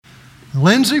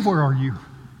Lindsay, where are you?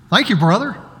 Thank you,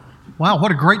 brother. Wow,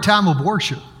 what a great time of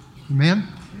worship. Amen.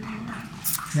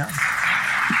 Yeah.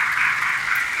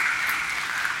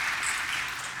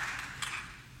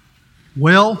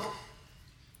 Well,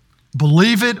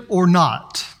 believe it or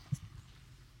not,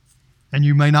 and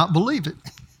you may not believe it,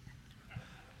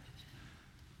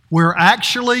 we're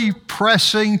actually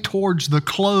pressing towards the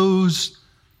close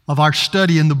of our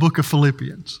study in the book of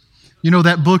Philippians. You know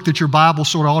that book that your Bible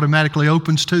sort of automatically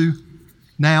opens to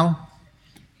now?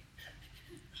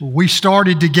 We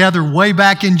started together way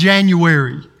back in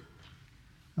January,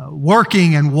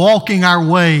 working and walking our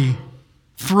way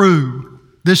through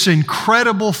this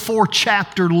incredible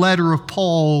 4-chapter letter of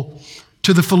Paul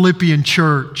to the Philippian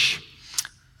church.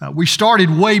 We started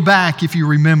way back, if you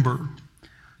remember,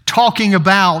 talking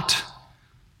about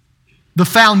the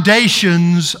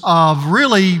foundations of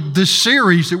really this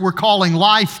series that we're calling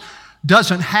Life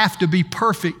Doesn't Have to Be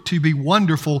Perfect to Be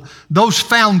Wonderful. Those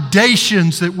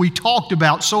foundations that we talked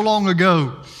about so long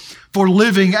ago for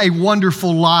living a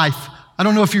wonderful life. I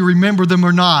don't know if you remember them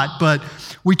or not, but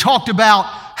we talked about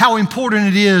how important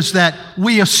it is that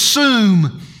we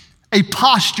assume a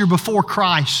posture before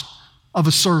Christ of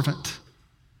a servant.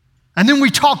 And then we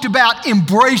talked about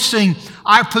embracing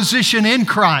our position in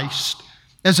Christ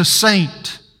as a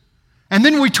saint. And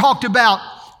then we talked about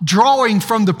drawing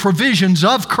from the provisions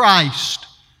of Christ,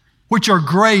 which are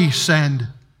grace and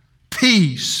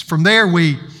peace. From there,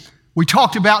 we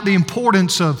talked about the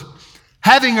importance of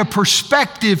having a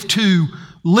perspective to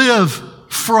live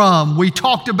from. We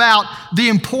talked about the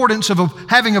importance of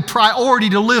having a priority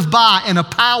to live by and a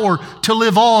power to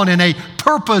live on and a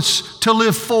purpose to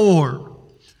live for.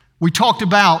 We talked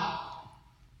about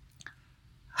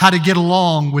how to get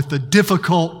along with the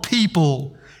difficult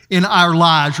people in our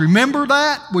lives. Remember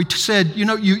that? We said,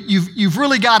 you've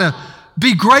really got to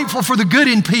be grateful for the good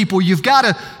in people. You've got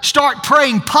to start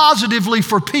praying positively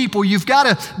for people. You've got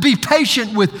to be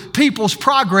patient with people's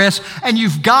progress, and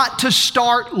you've got to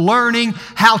start learning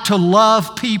how to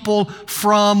love people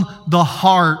from the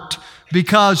heart.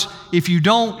 Because if you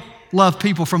don't love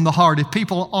people from the heart, if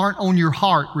people aren't on your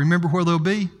heart, remember where they'll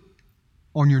be?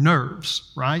 On your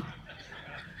nerves, right?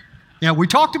 Yeah, we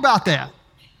talked about that.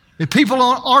 If people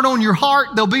aren't on your heart,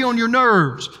 they'll be on your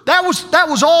nerves. That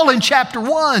was all in chapter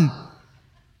 1.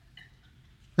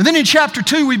 And then in chapter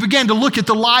 2, we began to look at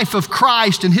the life of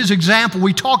Christ and His example.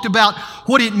 We talked about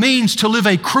what it means to live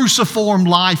a cruciform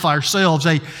life ourselves,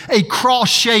 a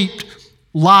cross-shaped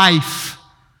life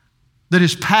that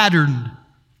is patterned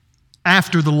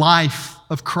after the life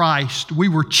of Christ. We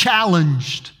were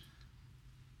challenged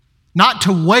not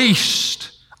to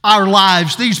waste our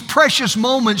lives, these precious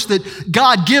moments that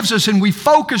God gives us, and we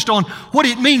focused on what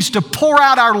it means to pour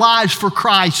out our lives for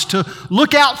Christ, to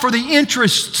look out for the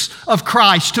interests of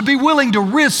Christ, to be willing to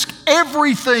risk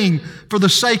everything for the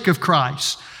sake of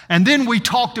Christ. And then we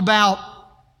talked about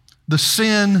the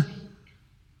sin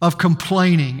of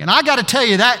complaining. And I got to tell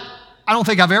you that I don't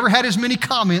think I've ever had as many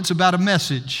comments about a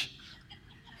message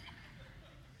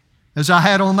as I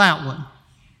had on that one.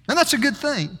 And that's a good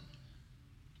thing.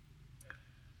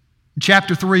 In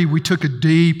chapter 3, we took a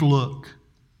deep look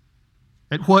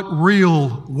at what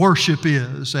real worship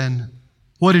is and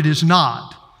what it is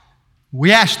not.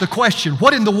 We asked the question,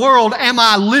 what in the world am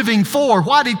I living for?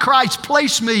 Why did Christ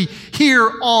place me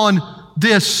here on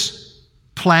this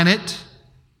planet?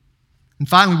 And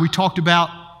finally, we talked about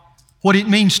what it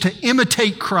means to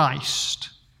imitate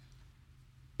Christ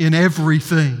in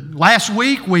everything. Last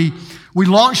week, we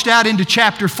launched out into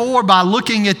chapter 4 by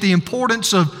looking at the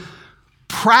importance of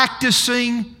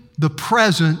practicing the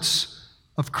presence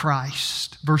of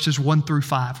Christ, verses 1 through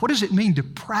 5. What does it mean to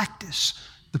practice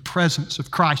the presence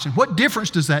of Christ? And what difference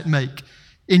does that make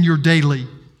in your daily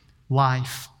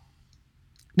life?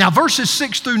 Now, verses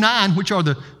 6 through 9, which are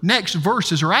the next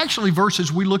verses, are actually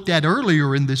verses we looked at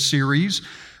earlier in this series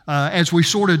as we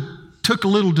sort of took a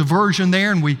little diversion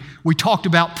there, and we talked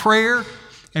about prayer,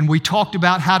 and we talked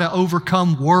about how to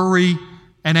overcome worry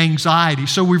and anxiety.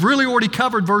 So we've really already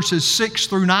covered verses 6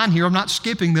 through 9 here. I'm not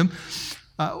skipping them.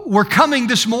 We're coming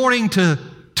this morning to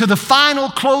the final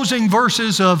closing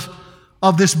verses of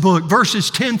this book, verses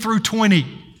 10 through 20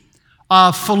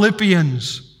 of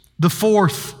Philippians, the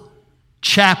 4th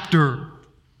chapter.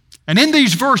 And in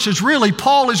these verses, really,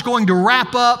 Paul is going to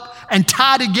wrap up and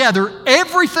tie together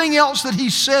everything else that he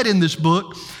said in this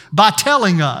book by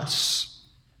telling us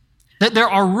that there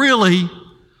are really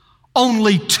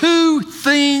only 2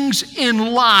 things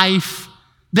in life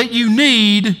that you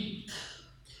need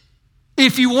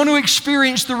if you want to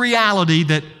experience the reality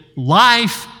that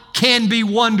life can be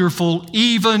wonderful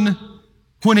even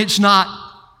when it's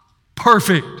not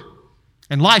perfect.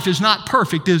 And life is not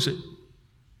perfect, is it?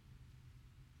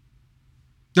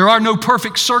 There are no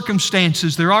perfect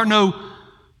circumstances. There are no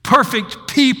perfect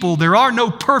people. There are no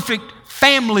perfect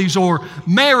families or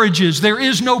marriages. There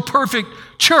is no perfect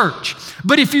church.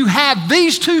 But if you have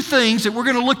these two things that we're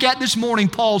going to look at this morning,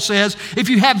 Paul says, if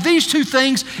you have these two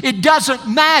things, it doesn't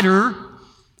matter.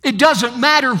 It doesn't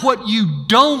matter what you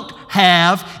don't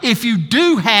have. If you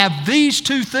do have these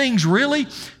two things, really,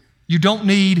 you don't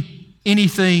need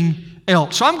anything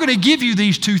else. So I'm going to give you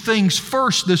these two things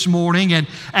first this morning, and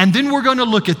then we're going to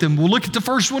look at them. We'll look at the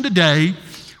first one today.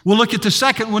 We'll look at the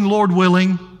second one, Lord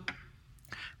willing,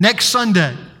 next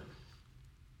Sunday.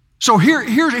 So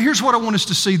here's what I want us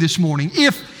to see this morning.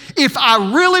 If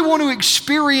I really want to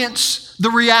experience the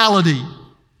reality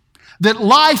that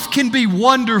life can be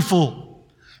wonderful,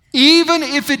 even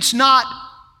if it's not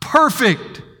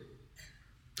perfect,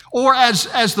 or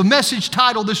as the message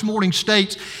title this morning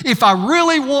states, if I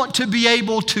really want to be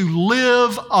able to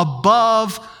live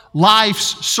above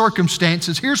life's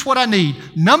circumstances, here's what I need.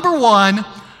 Number one,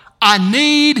 I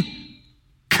need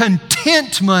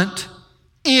contentment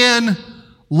in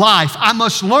life. I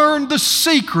must learn the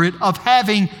secret of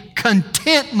having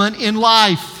contentment in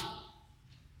life.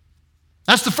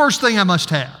 That's the first thing I must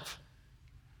have.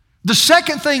 The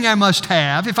second thing I must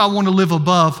have, if I want to live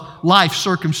above life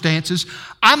circumstances,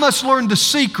 I must learn the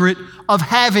secret of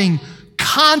having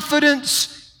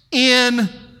confidence in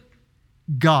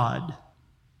God.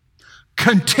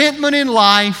 Contentment in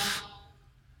life,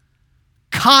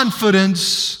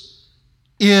 confidence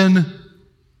in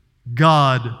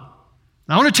God.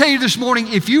 Now, I want to tell you this morning,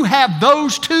 if you have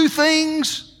those two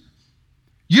things,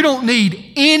 you don't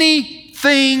need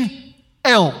anything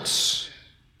else.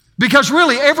 Because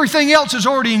really, everything else is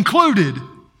already included,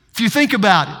 if you think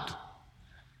about it.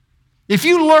 If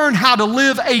you learn how to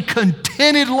live a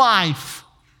contented life,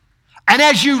 and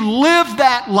as you live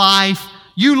that life,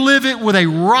 you live it with a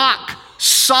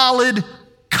rock-solid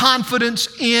confidence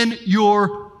in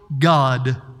your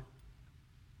God,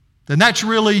 then that's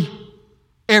really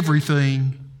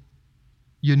everything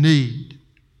you need.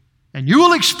 And you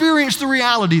will experience the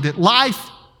reality that life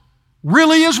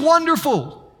really is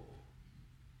wonderful.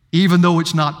 Even though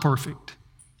it's not perfect,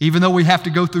 even though we have to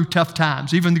go through tough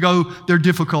times, even though there are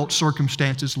difficult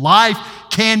circumstances, life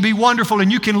can be wonderful,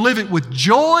 and you can live it with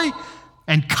joy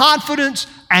and confidence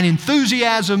and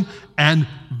enthusiasm and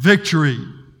victory.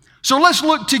 So let's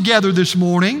look together this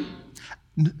morning,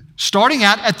 starting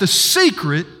out at the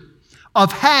secret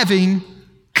of having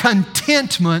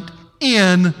contentment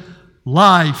in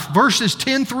life. Verses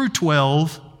 10 through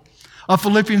 12 of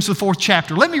Philippians, the 4th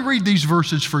chapter. Let me read these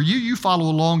verses for you. You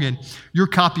follow along in your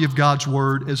copy of God's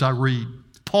Word as I read.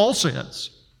 Paul says,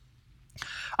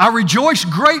 I rejoice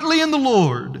greatly in the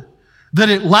Lord that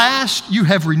at last you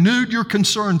have renewed your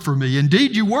concern for me.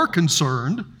 Indeed, you were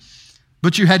concerned,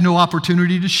 but you had no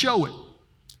opportunity to show it.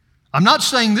 I'm not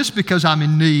saying this because I'm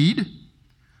in need,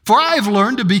 for I have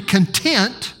learned to be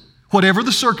content whatever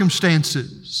the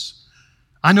circumstances.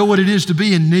 I know what it is to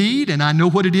be in need, and I know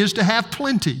what it is to have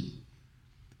plenty.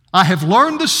 I have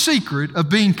learned the secret of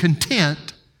being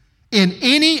content in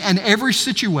any and every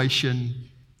situation,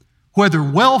 whether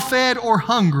well-fed or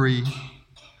hungry,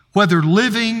 whether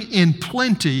living in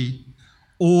plenty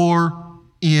or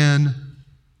in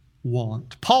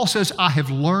want. Paul says, I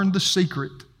have learned the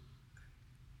secret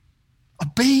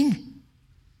of being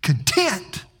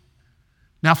content.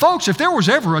 Now, folks, if there was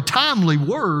ever a timely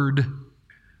word,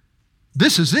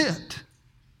 this is it.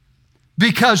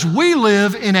 Because we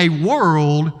live in a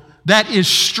world that is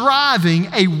striving,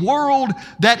 a world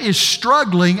that is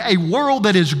struggling, a world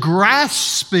that is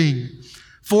grasping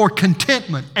for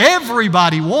contentment.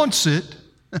 Everybody wants it,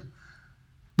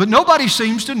 but nobody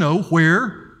seems to know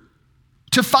where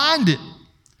to find it.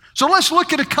 So let's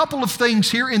look at a couple of things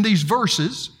here in these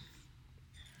verses,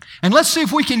 and let's see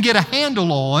if we can get a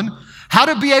handle on how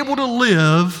to be able to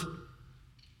live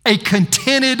a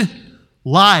contented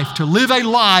life, to live a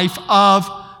life of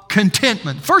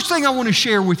contentment. First thing I want to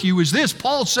share with you is this.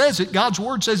 Paul says it, God's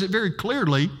Word says it very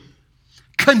clearly.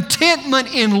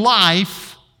 Contentment in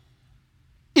life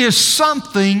is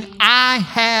something I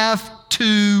have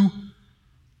to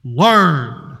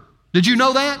learn. Did you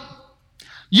know that?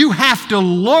 You have to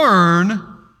learn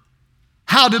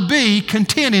how to be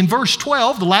content. In verse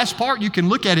 12, the last part, you can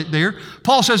look at it there.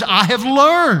 Paul says, I have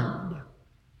learned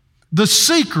the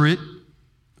secret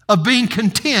of being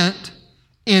content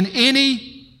in any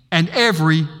and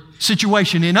every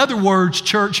situation. In other words,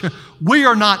 church, we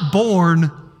are not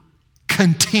born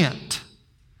content.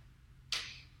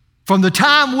 From the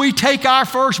time we take our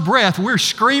first breath, we're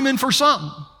screaming for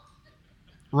something,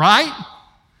 right?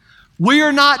 We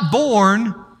are not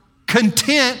born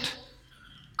content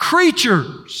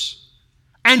creatures.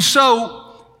 And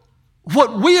so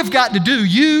what we have got to do,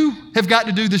 you have got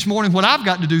to do this morning, what I've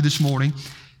got to do this morning,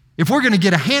 if we're going to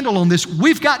get a handle on this,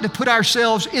 we've got to put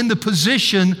ourselves in the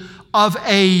position of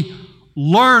a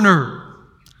learner.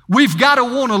 We've got to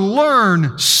want to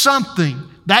learn something.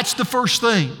 That's the first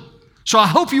thing. So I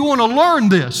hope you want to learn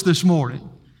this morning.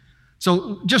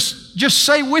 So just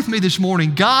say with me this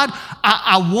morning, God,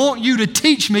 I want you to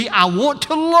teach me. I want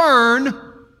to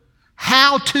learn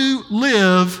how to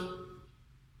live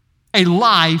a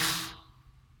life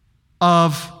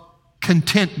of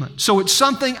contentment. So it's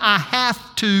something I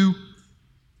have to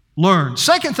learn.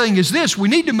 Second thing is this: we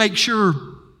need to make sure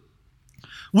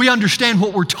we understand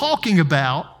what we're talking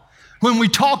about when we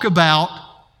talk about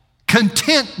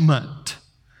contentment.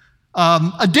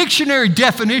 A dictionary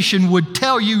definition would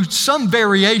tell you some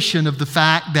variation of the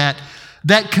fact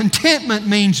that contentment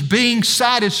means being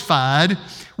satisfied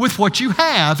with what you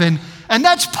have. And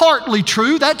that's partly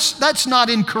true. That's not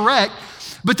incorrect.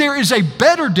 But there is a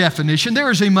better definition. There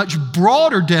is a much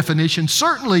broader definition,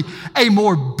 certainly a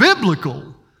more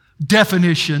biblical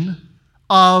definition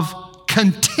of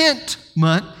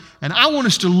contentment. And I want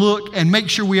us to look and make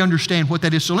sure we understand what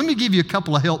that is. So let me give you a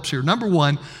couple of helps here. Number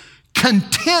one,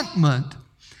 contentment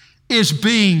is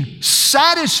being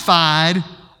satisfied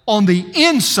on the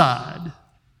inside,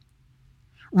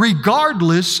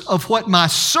 regardless of what my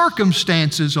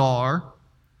circumstances are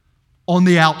on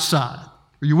the outside.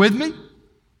 Are you with me?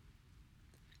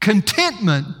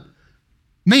 Contentment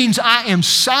means I am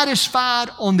satisfied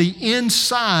on the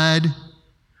inside,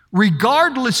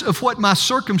 regardless of what my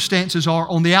circumstances are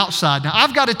on the outside. Now,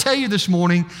 I've got to tell you this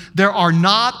morning, there are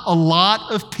not a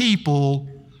lot of people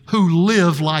who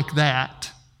live like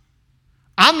that.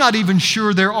 I'm not even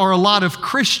sure there are a lot of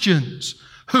Christians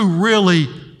who really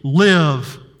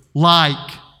live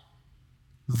like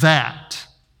that.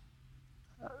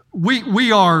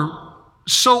 We are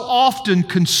so often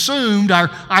consumed, our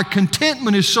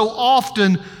contentment is so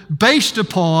often based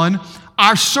upon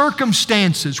our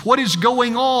circumstances, what is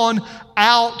going on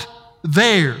out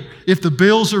there. If the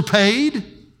bills are paid,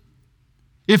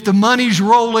 if the money's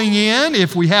rolling in,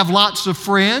 if we have lots of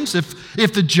friends,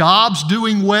 if the job's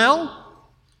doing well,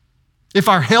 if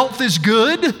our health is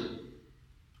good,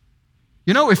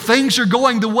 if things are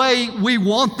going the way we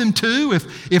want them to,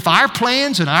 if our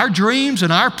plans and our dreams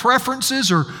and our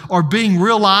preferences are being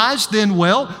realized, then,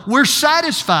 we're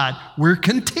satisfied. We're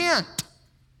content.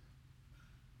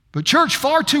 But church,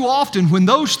 far too often when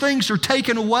those things are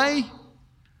taken away,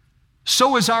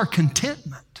 so is our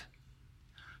contentment.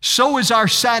 So is our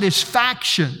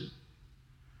satisfaction.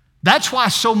 That's why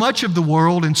so much of the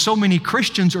world and so many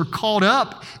Christians are caught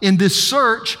up in this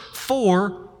search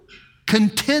for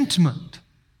contentment,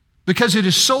 because it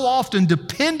is so often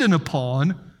dependent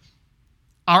upon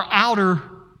our outer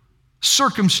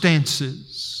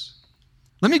circumstances.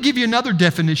 Let me give you another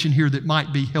definition here that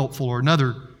might be helpful, or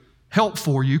another help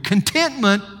for you.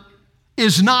 Contentment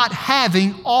is not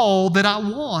having all that I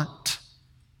want.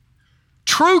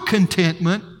 True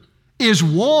contentment is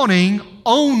wanting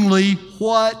only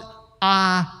what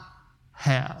I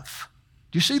have.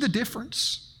 Do you see the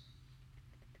difference?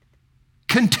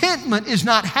 Contentment is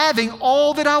not having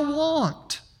all that I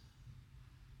want.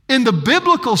 In the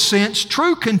biblical sense,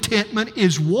 true contentment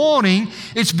is wanting,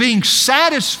 it's being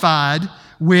satisfied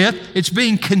with, it's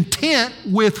being content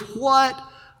with what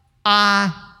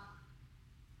I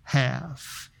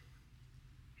have,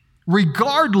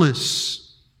 regardless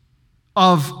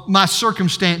of my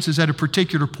circumstances at a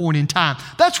particular point in time.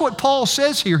 That's what Paul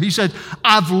says here. He said,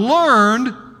 I've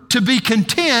learned to be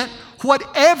content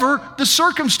whatever the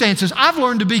circumstances. I've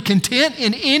learned to be content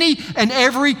in any and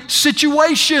every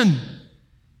situation.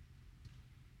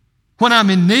 When I'm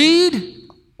in need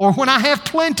or when I have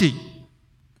plenty.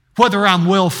 Whether I'm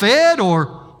well fed or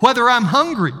whether I'm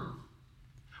hungry.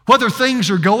 Whether things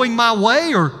are going my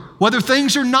way or whether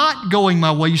things are not going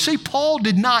my way. You see, Paul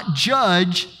did not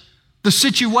judge the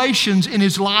situations in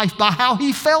his life by how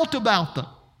he felt about them.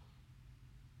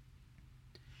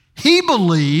 He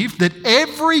believed that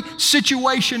every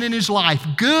situation in his life,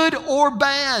 good or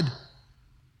bad,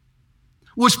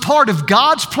 was part of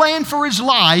God's plan for his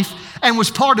life and was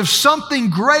part of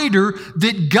something greater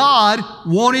that God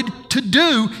wanted to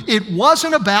do. It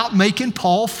wasn't about making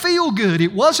Paul feel good.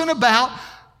 It wasn't about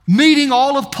meeting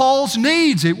all of Paul's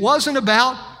needs. It wasn't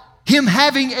about him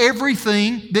having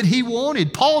everything that he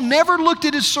wanted. Paul never looked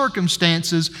at his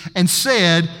circumstances and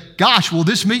said, gosh, will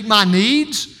this meet my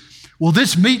needs? Will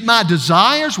this meet my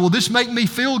desires? Will this make me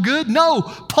feel good? No.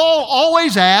 Paul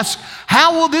always asks,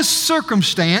 how will this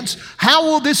circumstance, how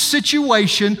will this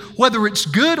situation, whether it's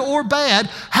good or bad,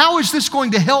 how is this going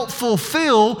to help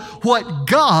fulfill what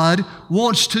God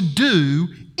wants to do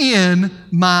in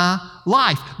my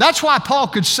life? That's why Paul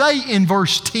could say in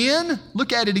verse 10,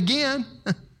 look at it again,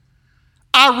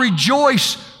 I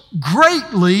rejoice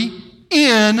greatly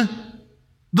in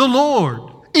the Lord,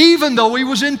 even though he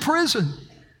was in prison.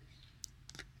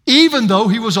 Even though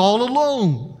he was all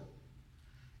alone,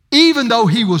 even though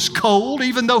he was cold,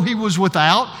 even though he was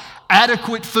without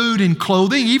adequate food and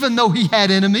clothing, even though he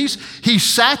had enemies, he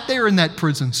sat there in that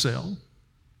prison cell,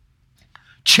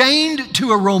 chained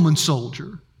to a Roman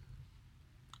soldier,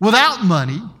 without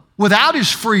money, without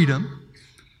his freedom,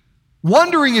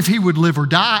 wondering if he would live or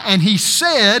die. And he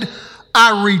said,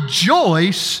 I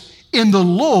rejoice in the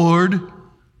Lord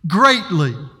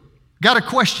greatly. Got a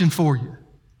question for you.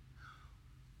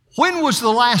 When was the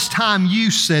last time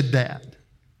you said that?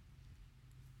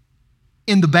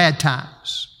 In the bad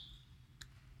times,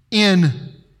 in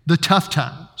the tough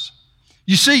times.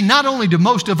 You see, not only do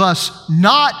most of us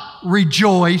not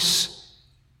rejoice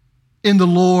in the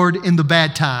Lord in the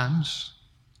bad times,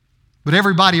 but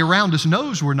everybody around us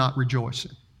knows we're not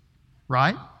rejoicing,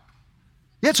 right?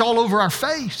 It's all over our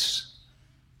face.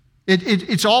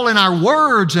 It's all in our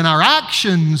words and our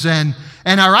actions and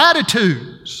our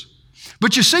attitudes.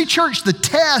 But you see, church, the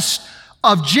test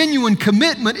of genuine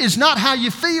commitment is not how you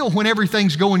feel when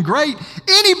everything's going great.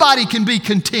 Anybody can be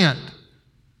content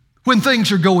when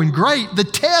things are going great. The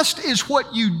test is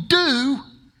what you do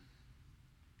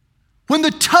when the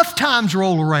tough times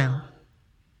roll around,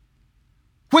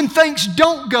 when things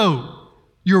don't go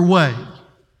your way,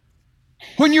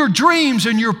 when your dreams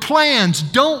and your plans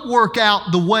don't work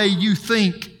out the way you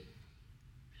think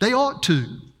they ought to.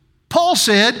 Paul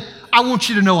said, I want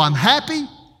you to know I'm happy,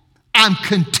 I'm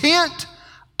content,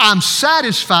 I'm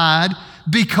satisfied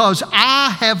because I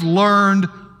have learned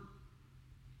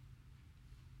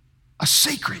a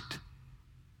secret.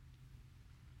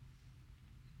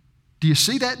 Do you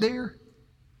see that there?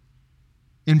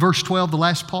 In verse 12, the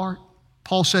last part,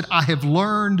 Paul said, I have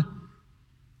learned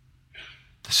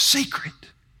the secret.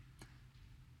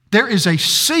 There is a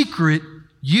secret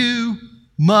you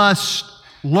must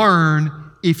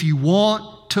learn if you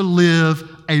want to live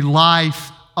a life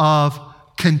of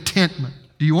contentment.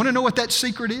 Do you want to know what that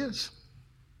secret is?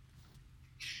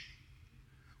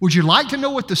 Would you like to know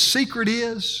what the secret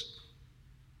is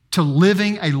to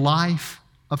living a life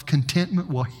of contentment?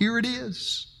 Well, here it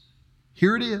is.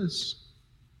 Here it is.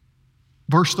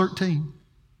 Verse 13.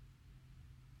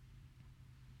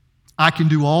 I can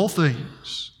do all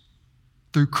things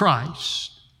through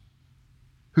Christ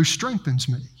who strengthens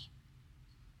me.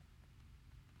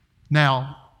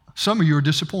 Now, some of you are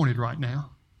disappointed right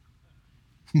now.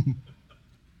 If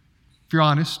you're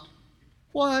honest.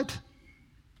 What?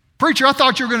 Preacher, I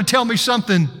thought you were going to tell me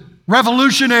something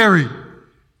revolutionary.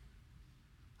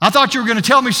 I thought you were going to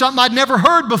tell me something I'd never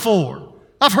heard before.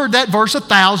 I've heard that verse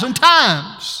 1,000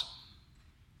 times.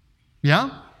 Yeah?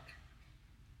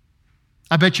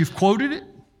 I bet you've quoted it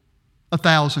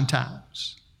 1,000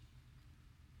 times.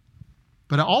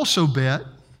 But I also bet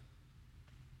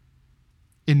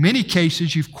in many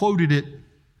cases, you've quoted it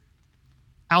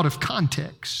out of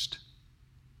context.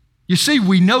 You see,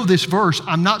 we know this verse.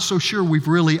 I'm not so sure we've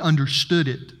really understood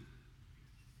it.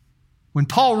 When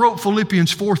Paul wrote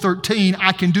Philippians 4:13,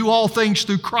 I can do all things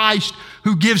through Christ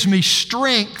who gives me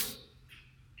strength.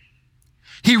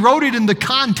 He wrote it in the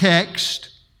context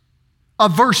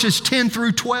of verses 10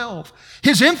 through 12.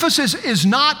 His emphasis is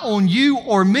not on you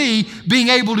or me being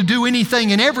able to do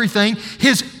anything and everything.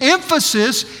 His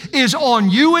emphasis is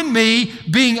on you and me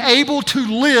being able to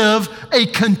live a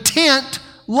content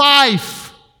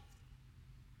life.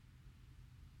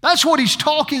 That's what he's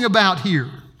talking about here.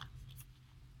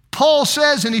 Paul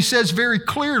says, and he says very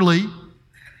clearly,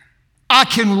 I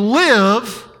can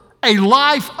live a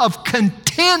life of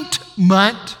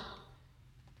contentment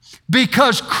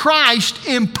because Christ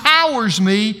empowers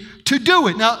me to do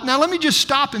it. Now let me just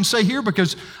stop and say here,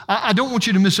 because I don't want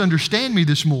you to misunderstand me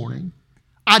this morning.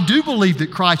 I do believe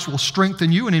that Christ will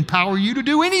strengthen you and empower you to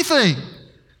do anything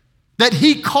that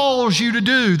He calls you to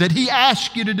do, that He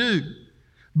asks you to do.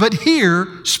 But here,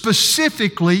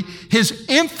 specifically, His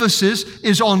emphasis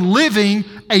is on living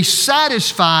a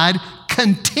satisfied,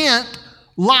 content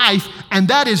life, and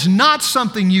that is not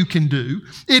something you can do.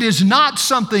 It is not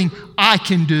something I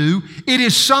can do. It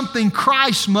is something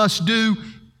Christ must do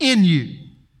in you.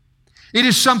 It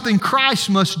is something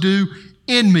Christ must do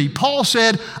in me. Paul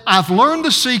said, I've learned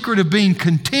the secret of being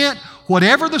content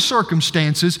whatever the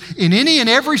circumstances, in any and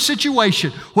every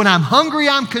situation. When I'm hungry,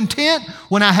 I'm content.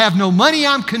 When I have no money,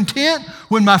 I'm content.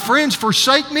 When my friends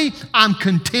forsake me, I'm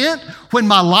content. When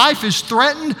my life is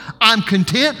threatened, I'm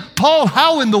content. Paul,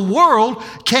 how in the world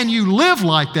can you live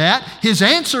like that? His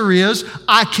answer is,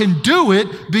 I can do it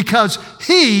because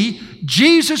He,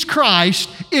 Jesus Christ,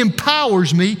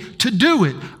 empowers me to do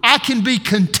it. I can be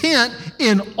content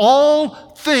in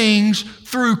all things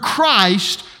through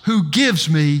Christ who gives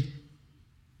me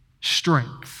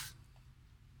strength.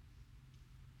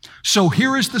 So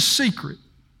here is the secret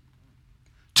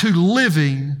to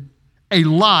living a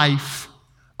life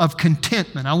of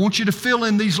contentment. I want you to fill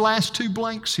in these last two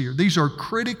blanks here. These are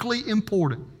critically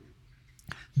important.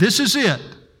 This is it.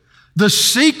 The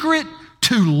secret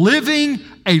to living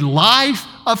a life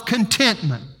of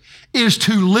contentment is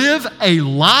to live a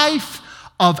life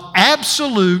of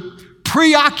absolute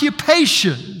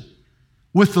preoccupation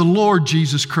with the Lord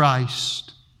Jesus Christ.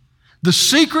 The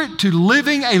secret to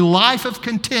living a life of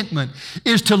contentment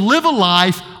is to live a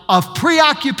life of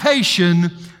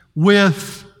preoccupation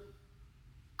with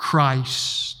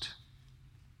Christ.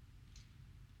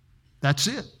 That's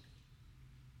it.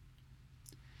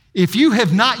 If you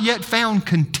have not yet found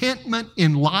contentment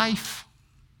in life,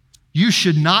 you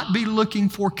should not be looking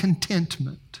for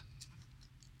contentment.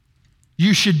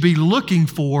 You should be looking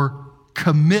for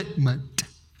commitment.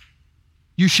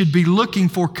 You should be looking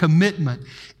for commitment.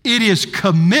 It is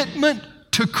commitment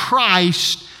to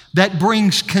Christ that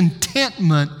brings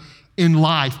contentment in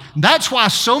life. That's why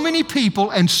so many people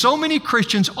and so many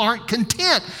Christians aren't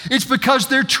content. It's because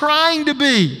they're trying to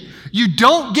be. You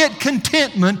don't get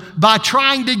contentment by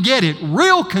trying to get it.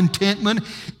 Real contentment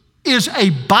is a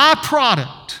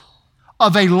byproduct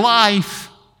of a life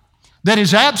that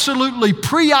is absolutely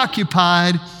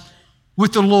preoccupied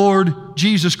with the Lord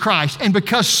Jesus Christ. And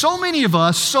because so many of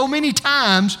us, so many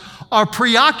times, are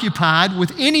preoccupied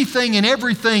with anything and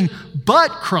everything but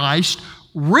Christ,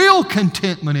 real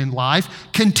contentment in life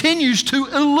continues to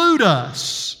elude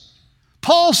us.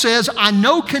 Paul says, I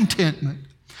know contentment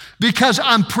because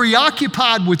I'm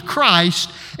preoccupied with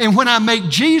Christ, and when I make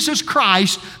Jesus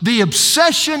Christ the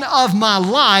obsession of my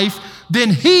life, then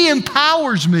He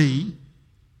empowers me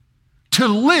to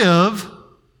live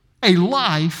a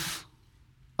life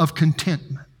of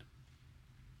contentment.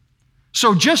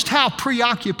 So just how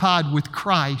preoccupied with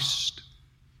Christ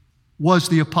was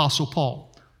the Apostle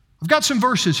Paul? I've got some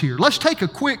verses here. Let's take a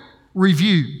quick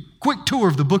review, quick tour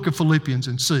of the book of Philippians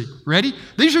and see. Ready?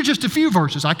 These are just a few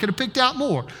verses. I could have picked out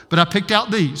more, but I picked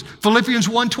out these. Philippians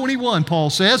 1:21, Paul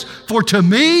says, "For to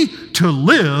me to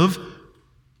live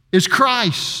is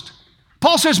Christ."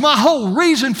 Paul says, my whole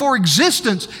reason for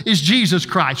existence is Jesus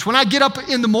Christ. When I get up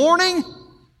in the morning,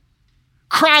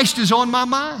 Christ is on my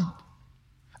mind.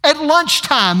 At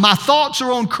lunchtime, my thoughts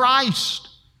are on Christ.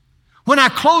 When I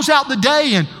close out the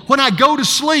day and when I go to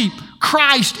sleep,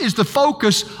 Christ is the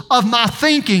focus of my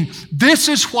thinking. This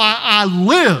is why I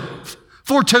live.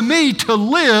 For to me, to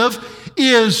live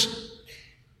is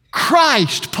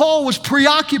Christ. Paul was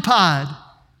preoccupied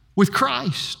with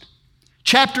Christ.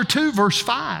 Chapter 2, verse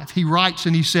 5, he writes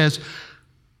and he says,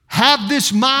 have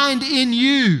this mind in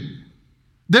you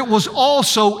that was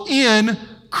also in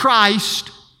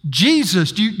Christ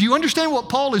Jesus. Do you understand what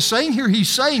Paul is saying here? He's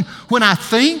saying, when I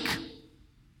think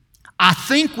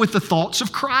with the thoughts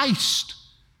of Christ.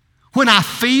 When I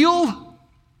feel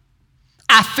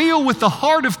with the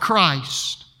heart of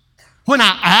Christ. When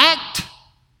I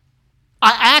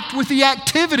act with the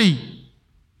activity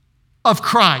of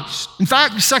Christ. In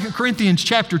fact, 2 Corinthians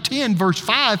chapter 10, verse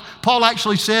 5, Paul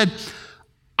actually said,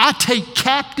 I take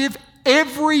captive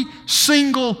every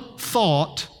single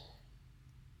thought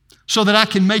so that I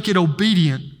can make it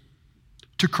obedient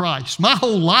to Christ. My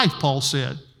whole life, Paul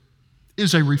said,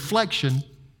 is a reflection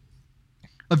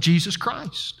of Jesus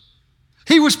Christ.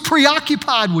 He was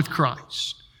preoccupied with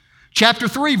Christ. Chapter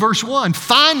 3, verse 1,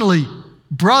 finally,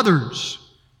 brothers,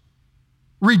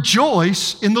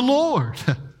 rejoice in the Lord.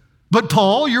 But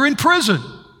Paul, you're in prison.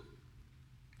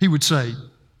 He would say,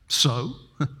 so?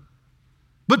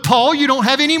 But Paul, you don't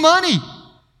have any money.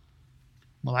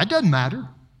 Well, that doesn't matter.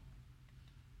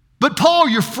 But Paul,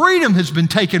 your freedom has been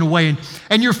taken away,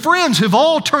 and your friends have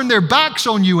all turned their backs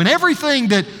on you, and everything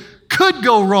that could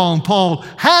go wrong, Paul,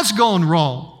 has gone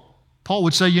wrong. Paul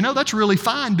would say, that's really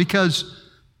fine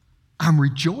because I'm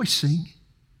rejoicing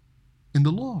in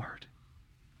the Lord.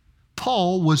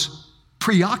 Paul was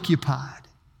preoccupied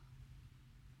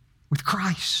with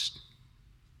Christ.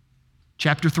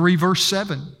 Chapter 3, verse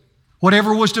 7,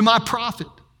 whatever was to my profit,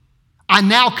 I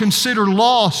now consider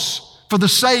loss for the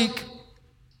sake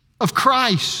of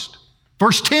Christ.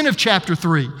 Verse 10 of chapter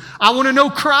 3, I want to know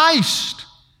Christ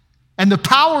and the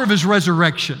power of His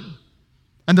resurrection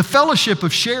and the fellowship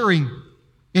of sharing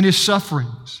in His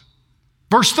sufferings.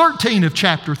 Verse 13 of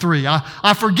chapter 3,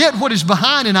 I forget what is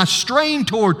behind and I strain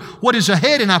toward what is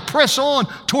ahead and I press on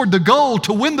toward the goal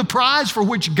to win the prize for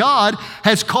which God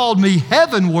has called me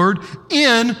heavenward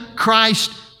in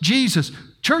Christ Jesus.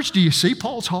 Church, do you see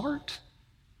Paul's heart?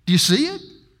 Do you see it?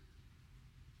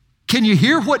 Can you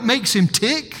hear what makes him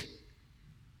tick?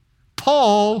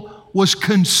 Paul was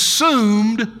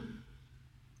consumed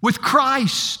with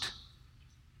Christ.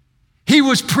 He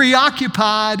was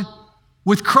preoccupied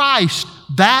with Christ.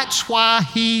 That's why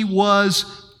he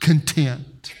was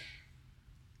content.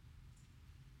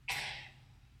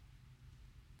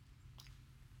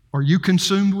 Are you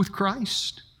consumed with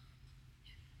Christ?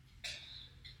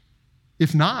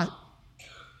 If not,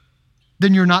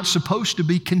 then you're not supposed to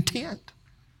be content.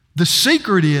 The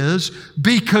secret is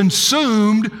be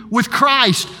consumed with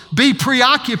Christ. Be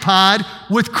preoccupied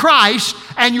with Christ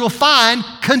and you'll find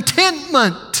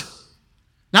contentment.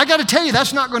 Now I got to tell you,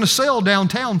 that's not going to sell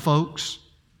downtown, folks.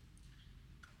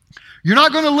 You're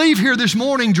not going to leave here this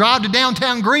morning, drive to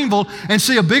downtown Greenville and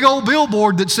see a big old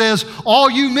billboard that says,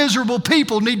 all you miserable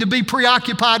people need to be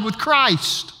preoccupied with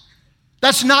Christ.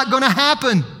 That's not going to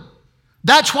happen.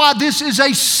 That's why this is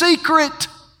a secret.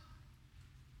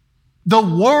 The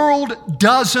world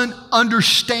doesn't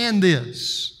understand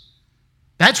this.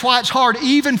 That's why it's hard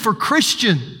even for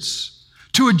Christians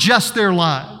to adjust their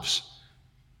lives,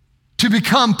 to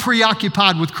become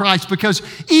preoccupied with Christ, because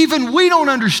even we don't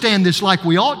understand this like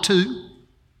we ought to.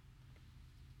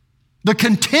 The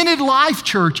contented life,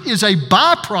 church, is a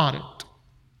byproduct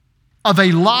of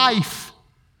a life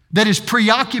that is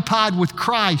preoccupied with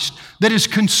Christ, that is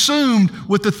consumed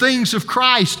with the things of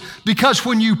Christ, because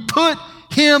when you put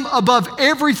Him above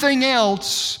everything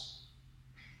else,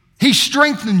 He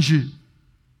strengthens you.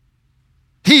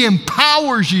 He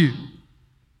empowers you.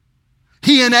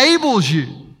 He enables you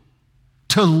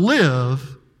to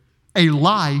live a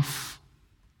life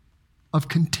of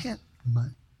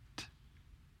contentment.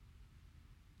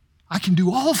 I can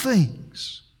do all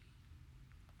things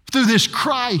through this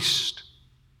Christ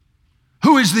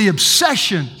who is the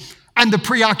obsession and the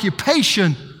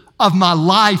preoccupation of my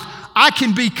life. I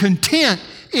can be content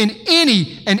in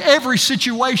any and every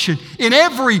situation, in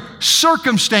every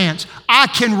circumstance. I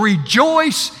can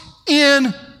rejoice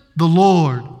in the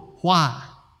Lord. Why?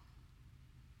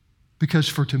 Because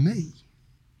for to me,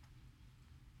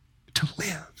 to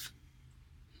live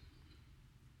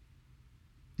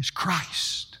is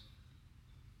Christ.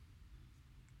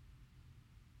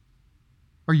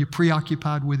 Are you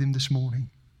preoccupied with Him this morning?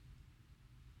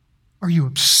 Are you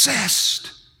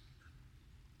obsessed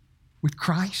with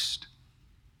Christ?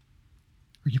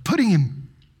 Are you putting Him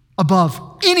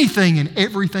above anything and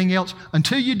everything else?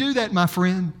 Until you do that, my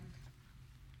friend,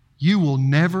 you will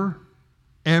never,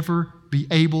 ever be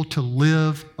able to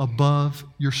live above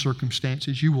your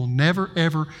circumstances. You will never,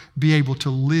 ever be able to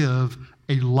live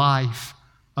a life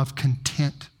of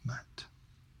contentment.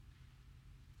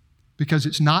 Because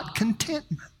it's not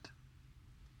contentment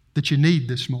that you need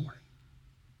this morning.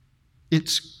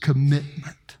 It's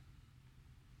commitment.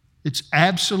 It's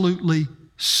absolutely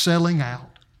selling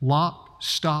out, lock,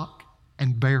 stock,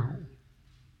 and barrel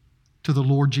to the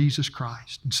Lord Jesus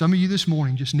Christ. And some of you this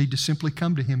morning just need to simply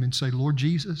come to Him and say, Lord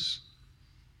Jesus,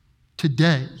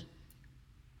 today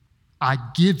I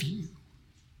give you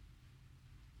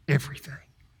everything.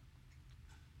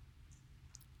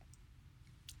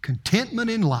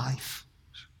 Contentment in life,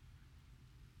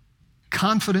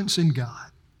 confidence in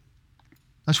God.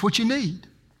 That's what you need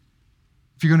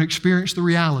if you're going to experience the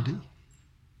reality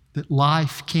that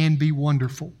life can be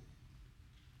wonderful,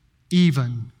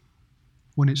 even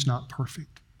when it's not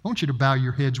perfect. I want you to bow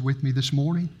your heads with me this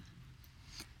morning.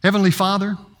 Heavenly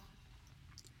Father,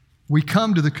 we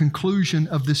come to the conclusion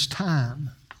of this time.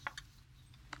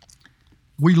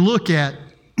 We look at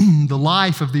the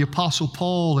life of the Apostle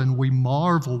Paul and we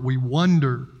marvel, we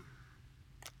wonder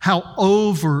how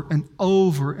over and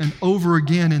over and over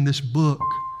again in this book,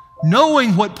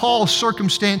 knowing what Paul's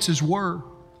circumstances were,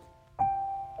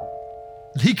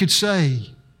 that he could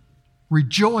say,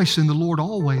 rejoice in the Lord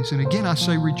always. And again, I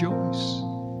say rejoice.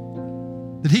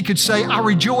 That he could say, I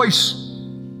rejoice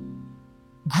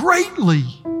greatly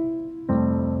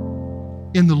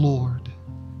in the Lord.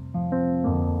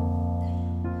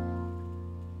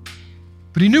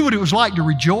 But he knew what it was like to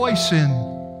rejoice in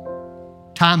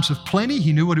times of plenty.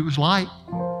 He knew what it was like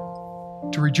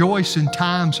to rejoice in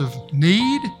times of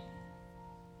need.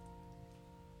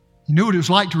 He knew what it was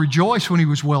like to rejoice when he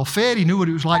was well fed. He knew what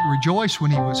it was like to rejoice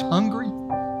when he was hungry.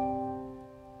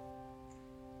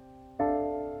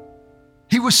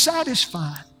 was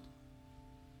satisfied.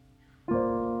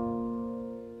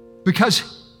 Because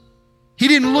he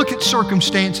didn't look at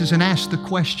circumstances and ask the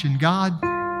question, God,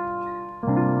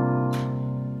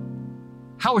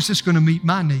 how is this going to meet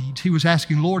my needs? He was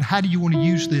asking, Lord, how do you want to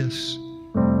use this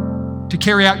to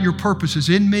carry out your purposes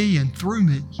in me and through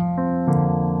me?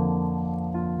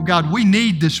 Well, God, we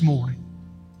need this morning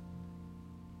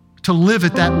to live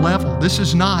at that level. This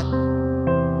is not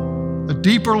a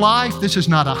deeper life. This is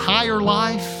not a higher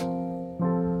life.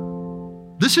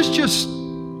 This is just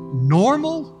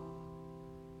normal,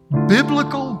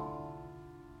 biblical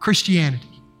Christianity.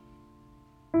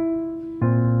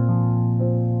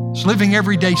 It's living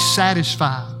every day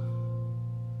satisfied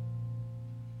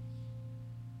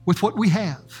with what we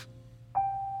have.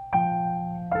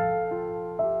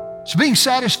 It's being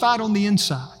satisfied on the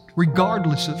inside,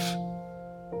 regardless of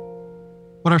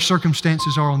what our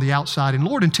circumstances are on the outside. And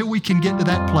Lord, until we can get to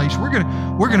that place, we're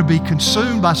going to be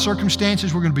consumed by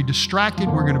circumstances. We're going to be distracted.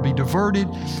 We're going to be diverted.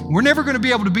 We're never going to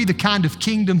be able to be the kind of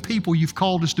kingdom people you've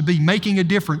called us to be, making a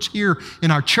difference here in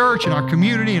our church, in our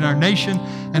community, in our nation,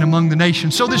 and among the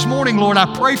nations. So this morning, Lord,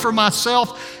 I pray for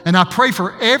myself, and I pray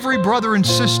for every brother and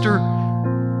sister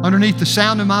underneath the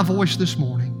sound of my voice this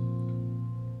morning,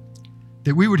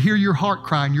 that we would hear your heart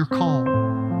cry and your call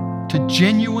to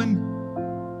genuine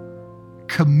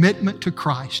commitment to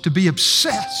Christ, to be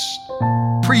obsessed,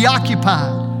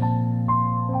 preoccupied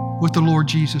with the Lord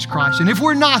Jesus Christ. And if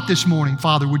we're not this morning,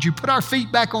 Father, would you put our feet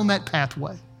back on that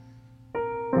pathway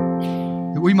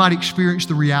that we might experience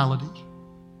the reality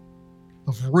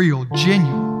of real,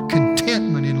 genuine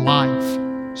contentment in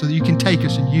life so that you can take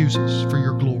us and use us for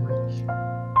your glory.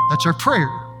 That's our prayer.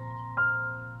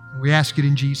 And we ask it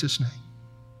in Jesus' name.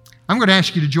 I'm going to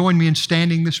ask you to join me in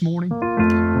standing this morning.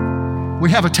 We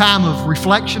have a time of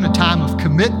reflection, a time of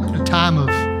commitment, a time of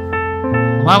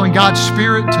allowing God's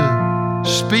Spirit to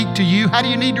speak to you. How do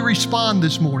you need to respond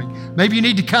this morning? Maybe you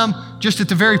need to come just at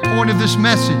the very point of this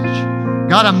message.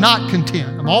 God, I'm not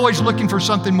content. I'm always looking for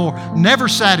something more, never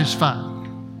satisfied.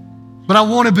 But I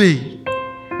want to be.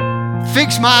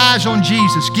 Fix my eyes on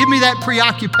Jesus. Give me that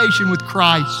preoccupation with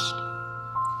Christ.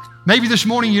 Maybe this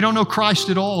morning you don't know Christ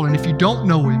at all, and if you don't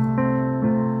know Him,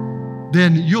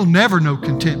 then you'll never know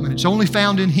contentment. It's only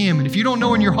found in Him. And if you don't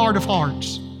know in your heart of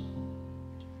hearts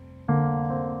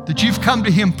that you've come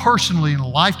to Him personally in a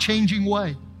life-changing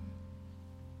way,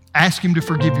 ask Him to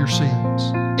forgive your sins.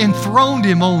 Enthroned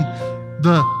Him on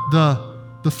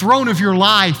the throne of your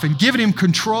life and given Him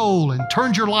control and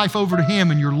turned your life over to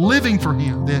Him and you're living for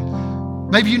Him, then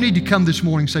maybe you need to come this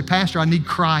morning and say, Pastor, I need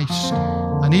Christ.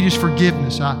 I need His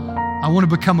forgiveness. I want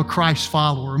to become a Christ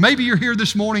follower. Or maybe you're here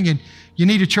this morning and you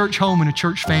need a church home and a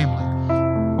church family.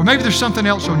 Or maybe there's something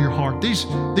else on your heart.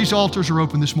 These altars are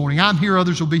open this morning. I'm here.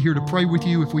 Others will be here to pray with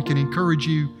you if we can encourage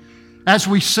you. As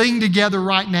we sing together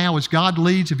right now, as God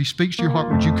leads, if He speaks to your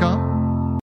heart, would you come?